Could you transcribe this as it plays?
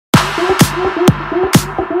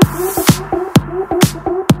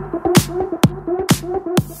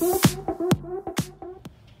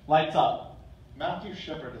Lights up. Matthew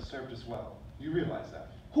Shepard has served as well. You realize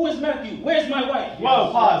that? Who is Matthew? Where's my wife?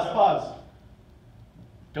 Whoa, pause.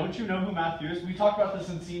 Don't you know who Matthew is? We talked about this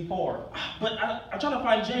in scene 4. But I'm trying to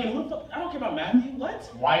find Jane. Who the fuck? I don't care about Matthew. What?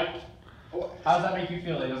 White. How does that make you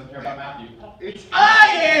feel that he doesn't care about Matthew? I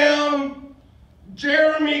am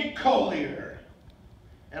Jeremy Collier,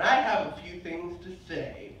 and I have a few things to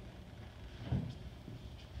say.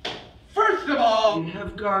 First of all, we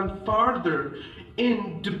have gone farther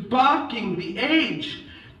in debauching the age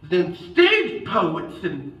than stage poets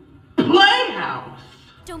and playhouse.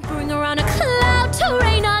 Don't bring around a cloud to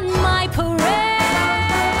rain on my parade.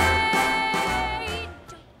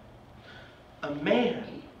 A man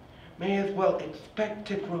may as well expect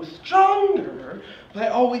to grow stronger by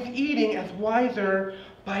always eating as wiser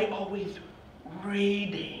by always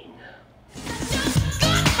reading.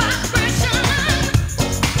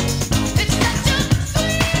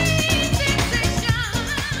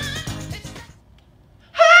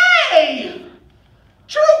 Hey!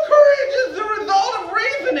 True courage is the result of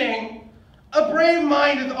reasoning. A brave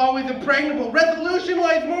mind is always impregnable. Resolution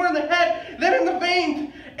lies more in the head than in the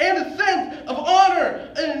veins, and a sense of honor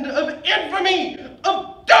and of infamy,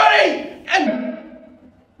 of duty and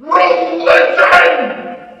religion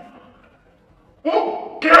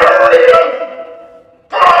will carry us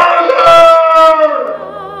further.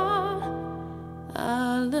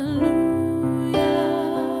 Hallelujah,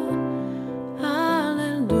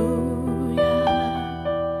 hallelujah,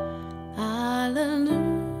 hallelujah.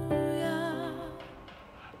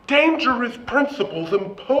 Dangerous principles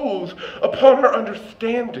impose upon our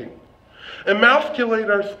understanding, emasculate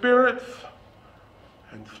our spirits,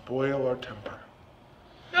 and spoil our temper.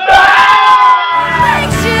 Makes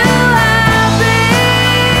you happy,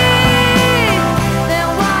 then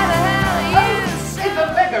why the hell are you so... It's a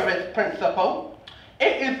vigorous principle.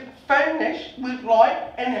 It is furnished with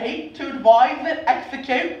light and heat to advise and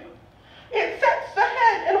execute. It sets the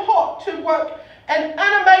head and heart to work and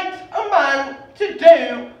animates a man to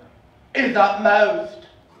do his utmost.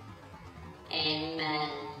 Amen.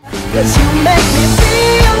 'Cause you make me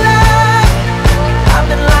feel like I've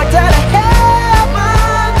been locked out of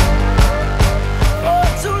heaven for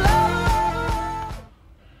too long.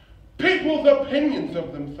 People's opinions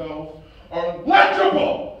of themselves are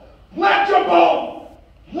legible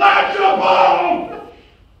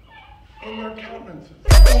in their countenances.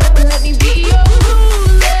 Let me be your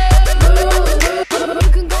ruler. You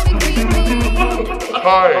can go and be me.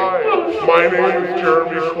 Hi, my name is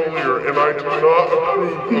Jeremy Collier, and I do not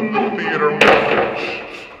approve of the theater message.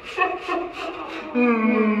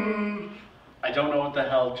 I don't know what the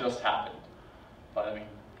hell just happened. But I mean,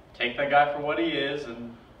 take that guy for what he is,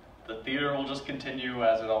 and the theater will just continue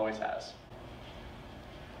as it always has.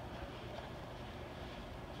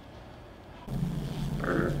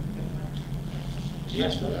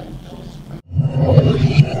 Yes, brother.